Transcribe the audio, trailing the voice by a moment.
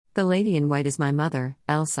The lady in white is my mother,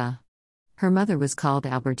 Elsa. Her mother was called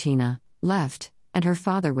Albertina, left, and her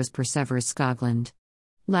father was Perseverus Skogland.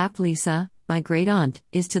 Lap-Lisa, my great-aunt,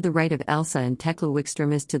 is to the right of Elsa and Tekla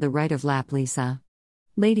Wikström is to the right of Lap-Lisa.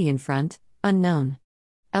 Lady in front, unknown.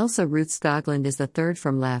 Elsa Ruth Skogland is the third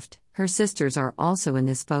from left, her sisters are also in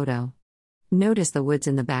this photo. Notice the woods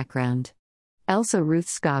in the background. Elsa Ruth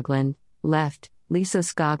Skogland, left, Lisa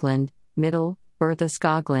Skogland, middle, Bertha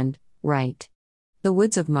Skogland, right. The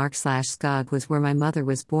woods of Mark/Skog was where my mother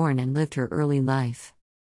was born and lived her early life.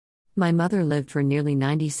 My mother lived for nearly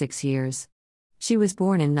 96 years. She was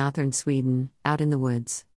born in northern Sweden, out in the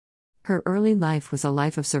woods. Her early life was a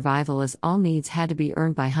life of survival as all needs had to be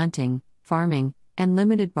earned by hunting, farming, and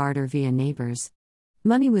limited barter via neighbors.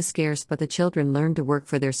 Money was scarce, but the children learned to work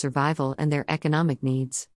for their survival and their economic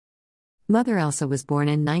needs. Mother Elsa was born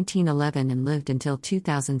in 1911 and lived until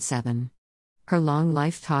 2007. Her long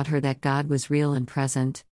life taught her that God was real and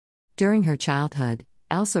present. During her childhood,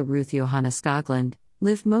 Elsa Ruth Johanna Skogland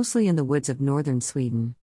lived mostly in the woods of northern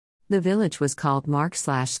Sweden. The village was called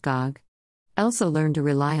Mark/Skog. Elsa learned to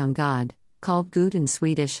rely on God, called Gud in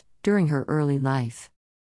Swedish, during her early life.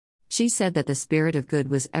 She said that the spirit of good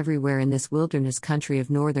was everywhere in this wilderness country of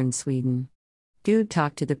northern Sweden. Gud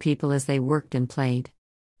talked to the people as they worked and played.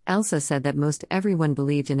 Elsa said that most everyone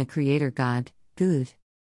believed in a creator God, Gud.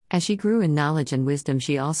 As she grew in knowledge and wisdom,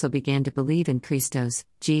 she also began to believe in Christos,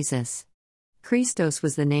 Jesus. Christos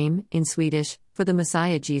was the name, in Swedish, for the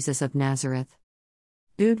Messiah Jesus of Nazareth.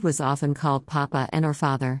 Gud was often called Papa and or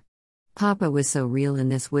Father. Papa was so real in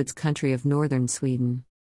this woods country of northern Sweden.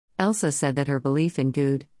 Elsa said that her belief in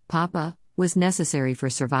Gud, Papa, was necessary for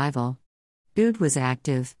survival. Gud was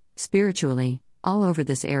active, spiritually, all over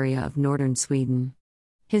this area of northern Sweden.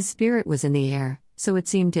 His spirit was in the air, so it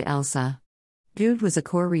seemed to Elsa. Gud was a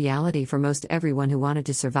core reality for most everyone who wanted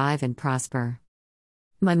to survive and prosper.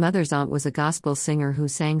 My mother's aunt was a gospel singer who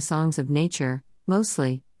sang songs of nature,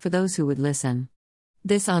 mostly, for those who would listen.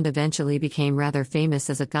 This aunt eventually became rather famous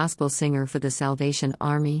as a gospel singer for the Salvation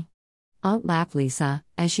Army. Aunt Lap-Lisa,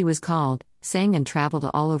 as she was called, sang and traveled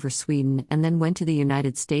all over Sweden and then went to the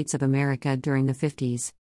United States of America during the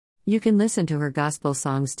 50s. You can listen to her gospel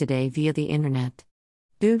songs today via the internet.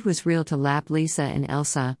 Gud was real to Lap-Lisa and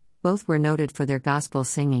Elsa, both were noted for their gospel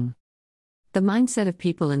singing. The mindset of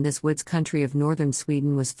people in this woods country of northern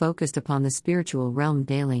Sweden was focused upon the spiritual realm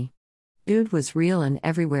daily. Gud was real and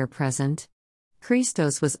everywhere present.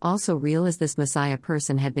 Christos was also real as this Messiah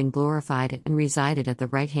person had been glorified and resided at the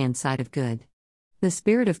right-hand side of Gud. The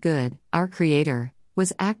Spirit of Gud, our Creator,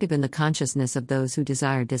 was active in the consciousness of those who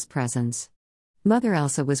desired this presence. Mother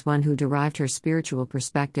Elsa was one who derived her spiritual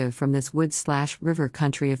perspective from this woods/river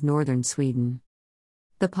country of northern Sweden.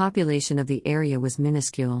 The population of the area was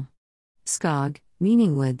minuscule. Skog,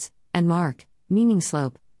 meaning woods, and Mark, meaning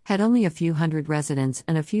slope, had only a few hundred residents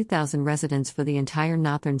and a few thousand residents for the entire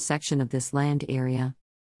northern section of this land area.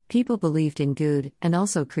 People believed in Gud, and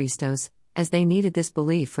also Christos, as they needed this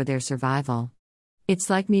belief for their survival. It's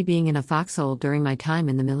like me being in a foxhole during my time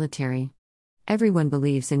in the military. Everyone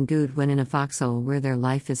believes in Gud when in a foxhole where their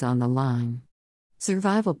life is on the line.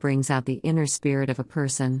 Survival brings out the inner spirit of a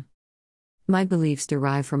person. My beliefs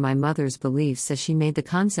derive from my mother's beliefs as she made the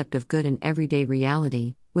concept of good an everyday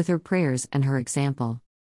reality, with her prayers and her example.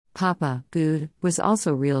 Papa, Gud, was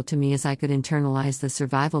also real to me as I could internalize the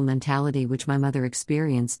survival mentality which my mother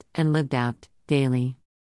experienced and lived out, daily.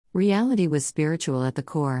 Reality was spiritual at the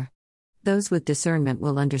core. Those with discernment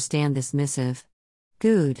will understand this missive.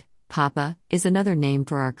 Gud, Papa, is another name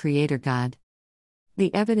for our Creator God.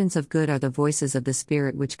 The evidence of good are the voices of the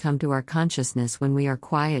Spirit which come to our consciousness when we are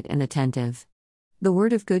quiet and attentive. The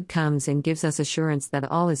word of good comes and gives us assurance that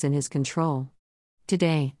all is in His control.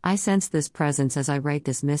 Today, I sense this presence as I write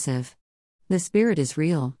this missive. The Spirit is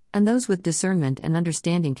real, and those with discernment and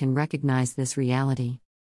understanding can recognize this reality.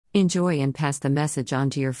 Enjoy and pass the message on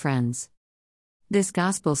to your friends. This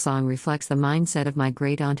gospel song reflects the mindset of my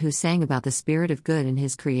great-aunt who sang about the Spirit of good in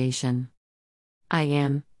His creation. I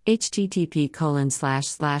am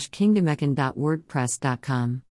http://kingdomecon.wordpress.com